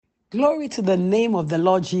Glory to the name of the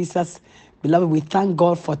Lord Jesus. Beloved, we thank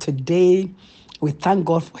God for today. We thank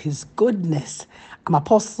God for his goodness. I'm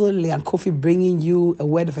Apostle Leon Kofi bringing you a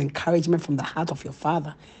word of encouragement from the heart of your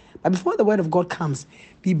Father. But before the word of God comes,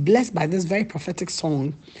 be blessed by this very prophetic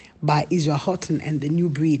song by Israel Houghton and the New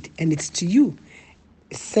Breed. And it's to you.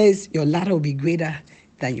 It says, your latter will be greater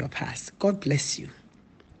than your past. God bless you.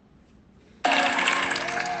 Your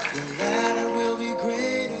latter will be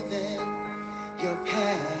greater than your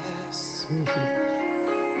past. You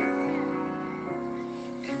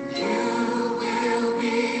will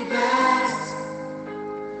be blessed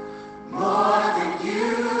more than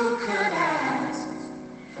you could ask.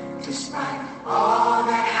 Despite all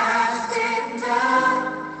that has been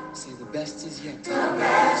done, say the best is yet to come. The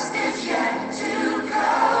best is yet to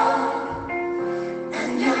come.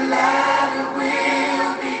 And your latter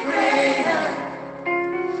will be greater.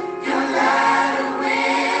 Your latter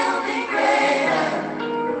will be greater.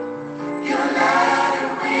 Your latter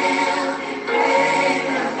will be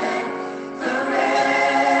greater than the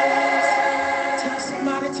rest. Tell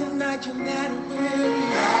somebody tonight your latter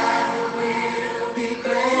will be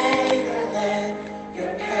greater than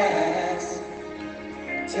your past.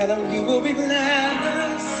 Tell them you will be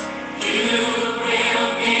blessed. You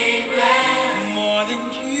will be blessed more than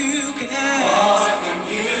you can ask. More than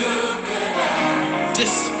you could ask.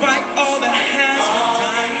 Despite all that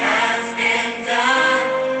has been done,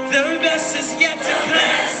 the best is yet to come. The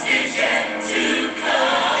best is yet to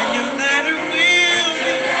come. And your latter will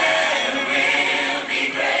be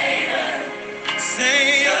greater.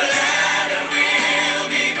 Say your latter will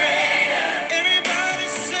be greater. Everybody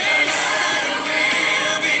say your latter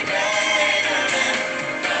will be greater.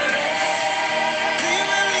 Do you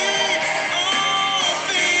believe all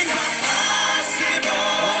things are possible?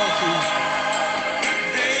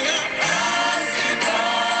 They are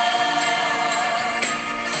possible.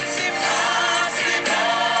 Say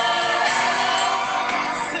possible.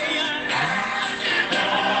 Say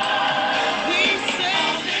we say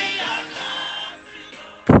they are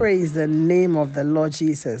possible. Praise the name of the Lord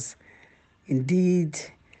Jesus. Indeed,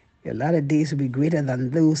 your latter days will be greater than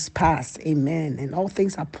those past. Amen. And all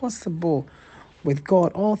things are possible with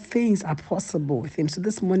God. All things are possible with him. So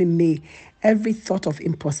this morning, may every thought of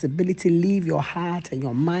impossibility leave your heart and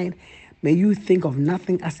your mind. May you think of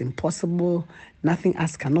nothing as impossible, nothing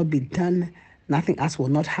as cannot be done, nothing as will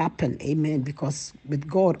not happen. Amen. Because with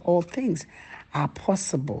God, all things are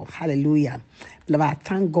possible. Hallelujah. Beloved, I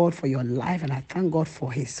thank God for your life and I thank God for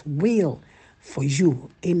his will for you.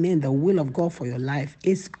 Amen. The will of God for your life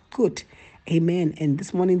is good. Amen. And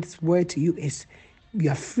this morning's word to you is you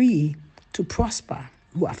are free to prosper.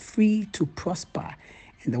 You are free to prosper.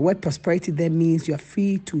 And the word prosperity there means you are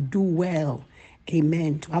free to do well.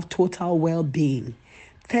 Amen. To have total well-being.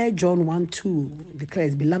 3 John 1:2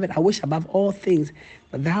 declares, Beloved, I wish above all things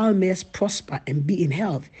that thou mayest prosper and be in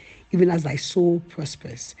health, even as thy soul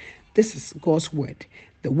prospers. This is God's word,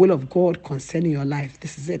 the will of God concerning your life.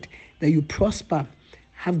 This is it, that you prosper,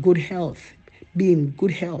 have good health, be in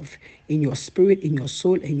good health in your spirit, in your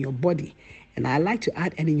soul, in your body. And I like to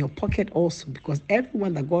add, and in your pocket also, because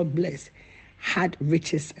everyone that God blessed had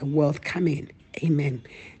riches and wealth coming. Amen.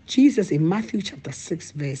 Jesus in Matthew chapter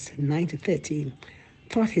 6, verse 9 to 13,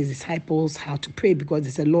 taught his disciples how to pray because they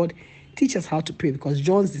said, Lord, teach us how to pray, because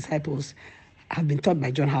John's disciples have been taught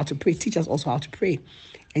by John how to pray. Teach us also how to pray.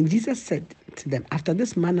 And Jesus said to them, After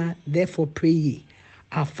this manner, therefore pray ye,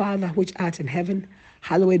 Our Father which art in heaven,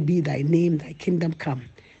 hallowed be thy name, thy kingdom come.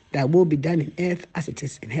 Thy will be done in earth as it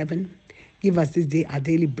is in heaven. Give us this day our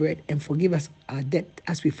daily bread, and forgive us our debt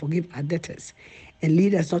as we forgive our debtors. And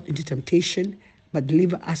lead us not into temptation, but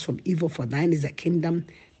deliver us from evil. For thine is the kingdom,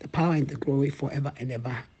 the power, and the glory forever and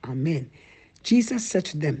ever. Amen. Jesus said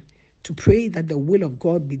to them to pray that the will of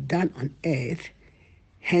God be done on earth,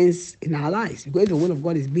 hence in our lives. Because the will of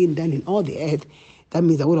God is being done in all the earth, that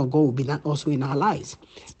means the will of God will be done also in our lives.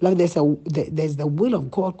 Like there's the will of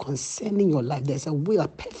God concerning your life. There's a will, a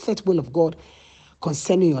perfect will of God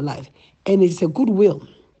concerning your life. And it's a good will.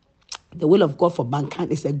 The will of God for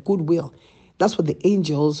mankind is a good will. That's what the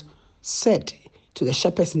angels said to the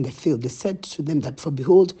shepherds in the field. They said to them that, for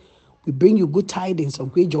behold, we bring you good tidings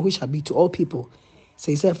of great joy, which shall be to all people.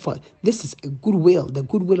 So he said, for this is a good will. The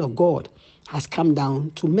good will of God has come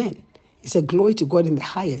down to men. He said, glory to God in the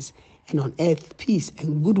highest, and on earth peace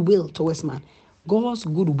and goodwill towards man. God's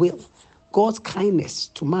goodwill, God's kindness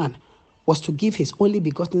to man was to give his only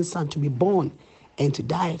begotten son to be born and to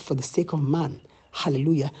die for the sake of man.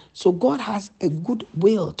 Hallelujah. So God has a good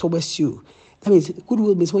will towards you. That means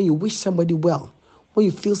goodwill means when you wish somebody well, when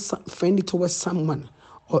you feel friendly towards someone,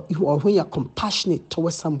 or when you're compassionate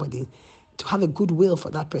towards somebody, to have a good will for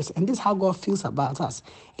that person. And this is how God feels about us.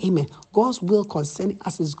 Amen. God's will concerning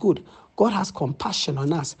us is good. God has compassion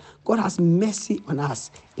on us. God has mercy on us.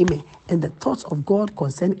 Amen. And the thoughts of God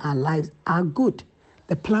concerning our lives are good.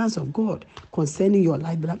 The plans of God concerning your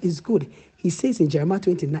life, beloved, is good. He says in Jeremiah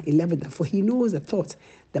 29:11 that for he knows the thoughts,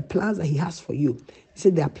 the plans that he has for you. He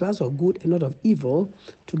said they are plans of good and not of evil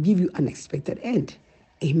to give you an expected end.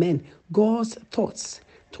 Amen. God's thoughts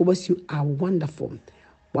towards you are wonderful.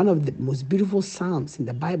 One of the most beautiful Psalms in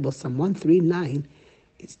the Bible, Psalm 139,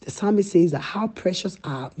 the psalmist says that how precious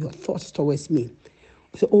are your thoughts towards me.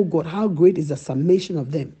 So, oh God, how great is the summation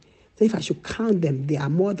of them. So if I should count them, they are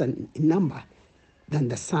more than in number than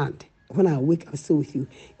the sand. When I awake, I'm still with you.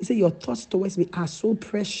 He said, your thoughts towards me are so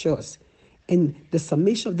precious, and the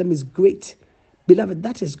summation of them is great. Beloved,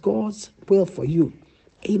 that is God's will for you.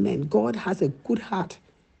 Amen. God has a good heart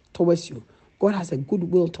towards you. God has a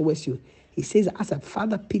good will towards you. He says, as a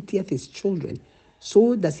father pitieth his children,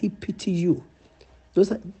 so does he pity you.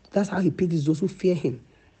 That's how he pities those who fear him.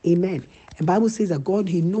 Amen. The Bible says that God,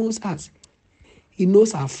 he knows us. He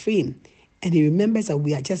knows our frame, and he remembers that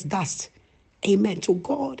we are just dust. Amen. So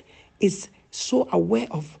God is so aware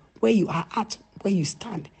of where you are at, where you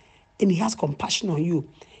stand, and he has compassion on you.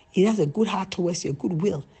 He has a good heart towards you, a good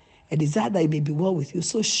will, a desire that it may be well with you.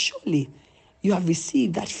 So surely you have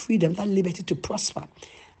received that freedom, that liberty to prosper.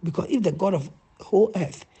 Because if the God of the whole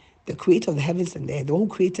earth, the creator of the heavens and the earth, the one who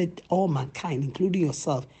created all mankind, including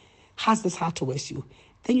yourself, has this heart towards you,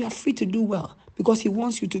 then you are free to do well because he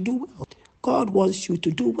wants you to do well. God wants you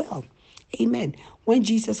to do well. Amen. When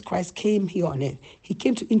Jesus Christ came here on earth, he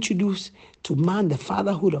came to introduce to man the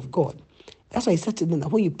fatherhood of God. That's why he said to them that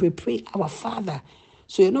when you pray, pray our Father.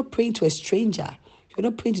 So you're not praying to a stranger. You're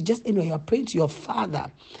not praying to just anyone. You're praying to your Father.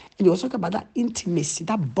 And he was talking about that intimacy,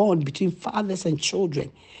 that bond between fathers and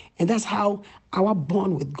children. And that's how our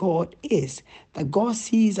bond with God is. That God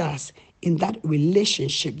sees us in that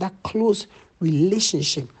relationship, that close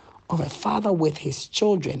relationship of a father with his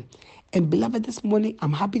children. And beloved, this morning,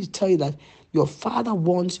 I'm happy to tell you that your Father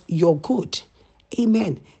wants your good.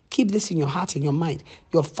 Amen. Keep this in your heart and your mind.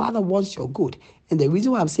 Your Father wants your good. And the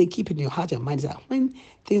reason why I'm saying keep it in your heart and mind is that when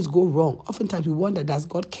things go wrong, oftentimes we wonder, does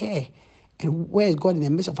God care? And where is God in the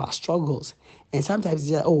midst of our struggles? And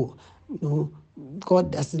sometimes it's like,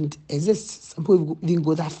 God doesn't exist. Some people didn't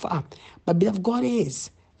go that far. But beloved, God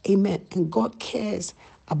is. Amen. And God cares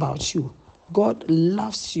about you. God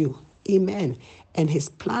loves you. Amen. And his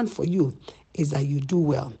plan for you is that you do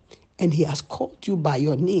well. And he has called you by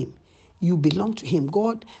your name. You belong to him.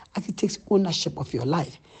 God actually takes ownership of your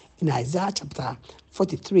life. In Isaiah chapter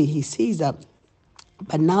 43, he says that,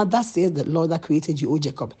 but now thus says the Lord that created you, O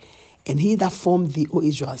Jacob, and he that formed thee, O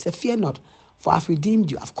Israel. Say, fear not, for I've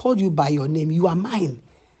redeemed you. I've called you by your name. You are mine.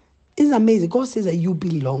 Isn't it amazing? God says that you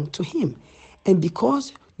belong to him. And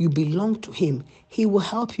because you belong to him, he will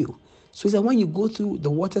help you. So he said, when you go through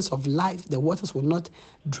the waters of life, the waters will not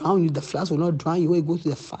drown you. The floods will not drown you. When you go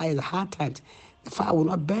through the fire, the hard times, the fire will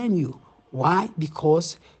not burn you. Why?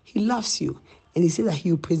 Because he loves you. And he said that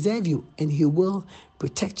he will preserve you and he will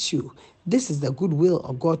protect you. This is the good will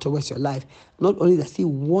of God towards your life. Not only does he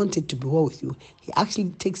want it to be well with you, he actually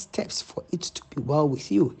takes steps for it to be well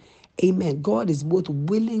with you. Amen. God is both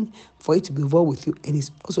willing for it to be well with you and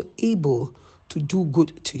he's also able to do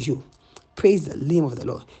good to you. Praise the name of the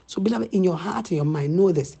Lord. So, beloved, in your heart and your mind,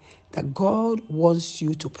 know this, that God wants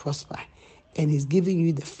you to prosper and he's giving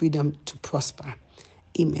you the freedom to prosper.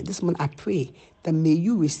 Amen. This morning I pray that may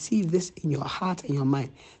you receive this in your heart and your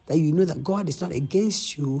mind, that you know that God is not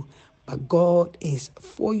against you, but God is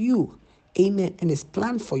for you. Amen. And his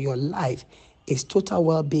plan for your life is total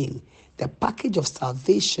well-being. The package of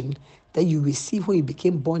salvation that you received when you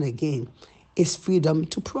became born again is freedom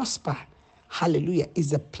to prosper. Hallelujah. Is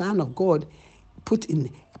the plan of God put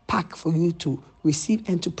in a pack for you to receive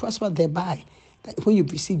and to prosper thereby. That when you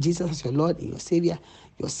receive Jesus as your Lord and your Savior,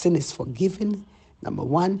 your sin is forgiven. Number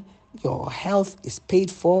one, your health is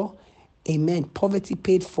paid for. Amen. Poverty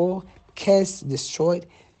paid for. Curse destroyed.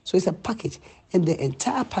 So it's a package. And the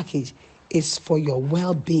entire package is for your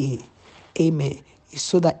well-being. Amen.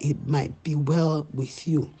 So that it might be well with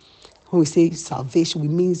you. When we say salvation, it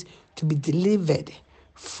means to be delivered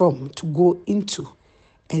from, to go into.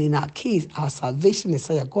 And in our case, our salvation is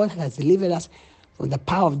that God has delivered us from the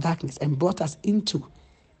power of darkness and brought us into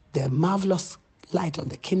the marvelous light of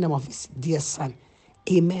the kingdom of his dear Son.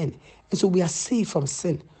 Amen. And so we are saved from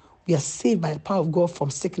sin. We are saved by the power of God from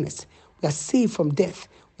sickness. We are saved from death.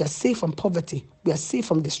 We are saved from poverty. We are saved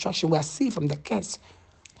from destruction. We are saved from the curse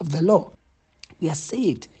of the law. We are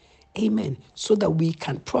saved. Amen. So that we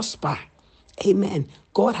can prosper. Amen.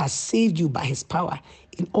 God has saved you by his power.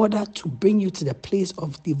 in order to bring you to the place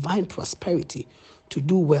of divine prosperity, to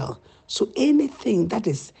do well. So anything that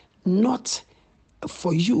is not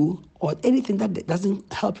for you, or anything that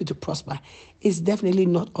doesn't help you to prosper, is definitely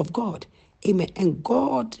not of God. Amen. And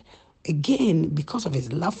God, again, because of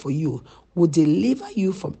his love for you, will deliver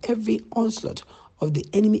you from every onslaught of the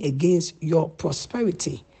enemy against your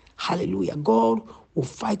prosperity. Hallelujah. God will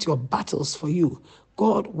fight your battles for you.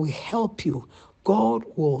 God will help you. God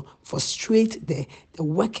will frustrate the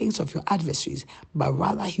workings of your adversaries, but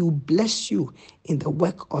rather he will bless you in the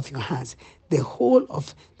work of your hands. The whole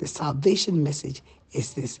of the salvation message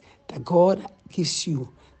is this, that God gives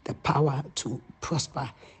you the power to prosper,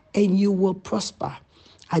 and you will prosper.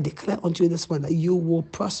 I declare unto you this one that you will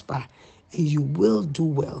prosper and you will do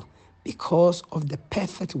well because of the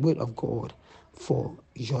perfect will of God for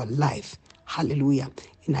your life. Hallelujah.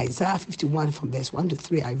 In Isaiah 51 from verse 1 to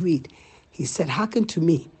 3, I read, he said, hearken to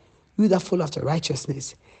me, you that follow after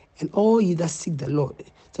righteousness, and all you that seek the Lord.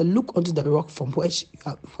 So look unto the rock from which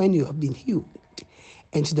when you have been healed,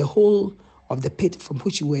 and to the hole of the pit from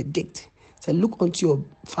which you were digged. So look unto your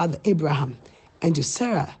father Abraham, and to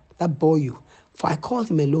Sarah that bore you. For I called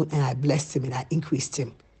him alone, and I blessed him, and I increased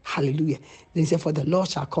him. Hallelujah. Then he said, for the Lord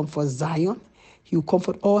shall comfort Zion. He will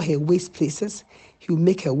comfort all her waste places. He will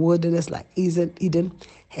make her wilderness like Eden,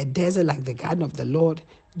 her desert like the garden of the Lord.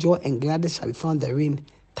 Joy and gladness shall be found therein,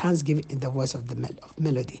 thanksgiving in the voice of the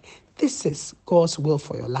melody. This is God's will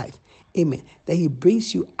for your life. Amen. That he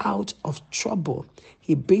brings you out of trouble.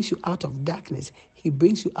 He brings you out of darkness. He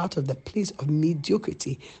brings you out of the place of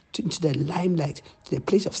mediocrity into the limelight, to the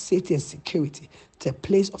place of safety and security, to the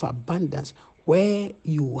place of abundance where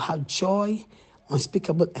you have joy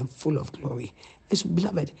unspeakable and full of glory. And so,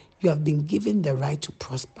 beloved, you have been given the right to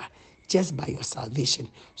prosper just by your salvation.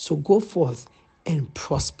 So go forth and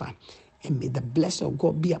prosper. And may the blessing of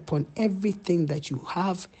God be upon everything that you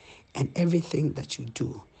have and everything that you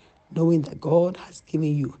do, knowing that God has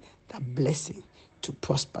given you that blessing to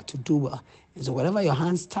prosper, to do well. And so whatever your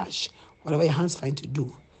hands touch, whatever your hands find to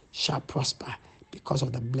do, shall prosper because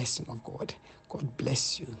of the blessing of God. God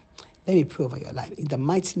bless you. Let me pray over your life. In the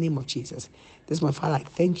mighty name of Jesus, this is my Father, I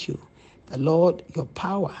thank you. The Lord, your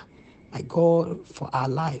power, my God, for our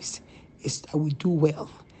lives is that we do well.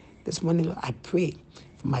 This morning, Lord, I pray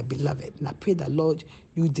for my beloved. And I pray that, Lord,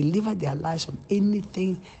 you deliver their lives from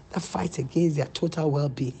anything that fights against their total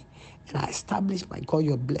well-being. And I establish, my God,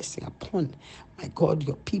 your blessing upon, my God,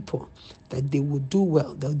 your people, that they will do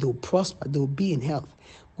well, that they will prosper, they will be in health,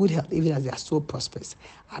 good health, even as they are so prosperous.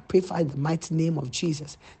 I pray for in the mighty name of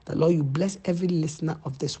Jesus, that, Lord, you bless every listener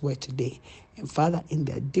of this word today. And Father, in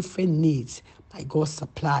their different needs, my God,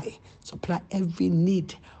 supply every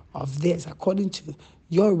need of theirs according to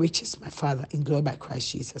your riches, my Father, in glory by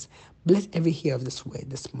Christ Jesus. Bless every hearer of this word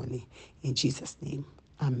this morning. In Jesus' name,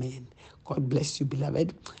 amen. God bless you,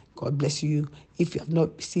 beloved. God bless you. If you have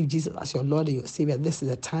not received Jesus as your Lord and your Savior, this is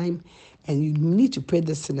the time. And you need to pray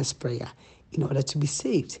this sinner's prayer in order to be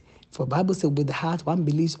saved. For the Bible says, with the heart one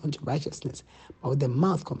believes unto righteousness, but with the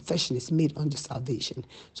mouth confession is made unto salvation.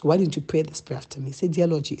 So why don't you pray this prayer after me? Say, dear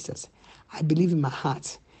Lord Jesus, I believe in my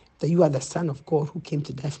heart that you are the Son of God who came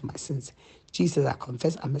to die for my sins. Jesus, I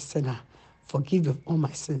confess I'm a sinner. Forgive me of all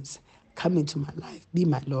my sins. Come into my life. Be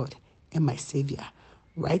my Lord and my Savior.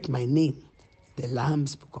 Write my name in the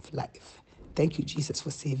Lamb's Book of Life. Thank you, Jesus,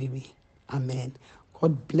 for saving me. Amen.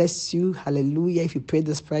 God bless you. Hallelujah. If you pray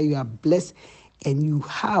this prayer, you are blessed and you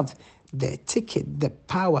have the ticket, the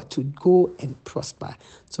power to go and prosper.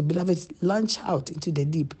 So, beloved, launch out into the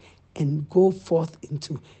deep and go forth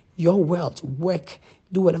into your world, work,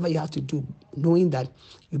 do whatever you have to do, knowing that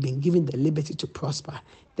you've been given the liberty to prosper.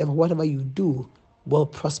 Therefore, whatever you do will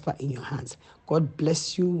prosper in your hands. God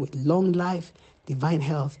bless you with long life, divine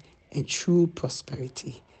health, and true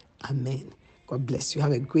prosperity. Amen. God bless you.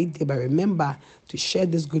 Have a great day. But remember to share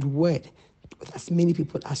this good word with as many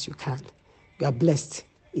people as you can. You are blessed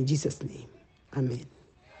in Jesus' name. Amen.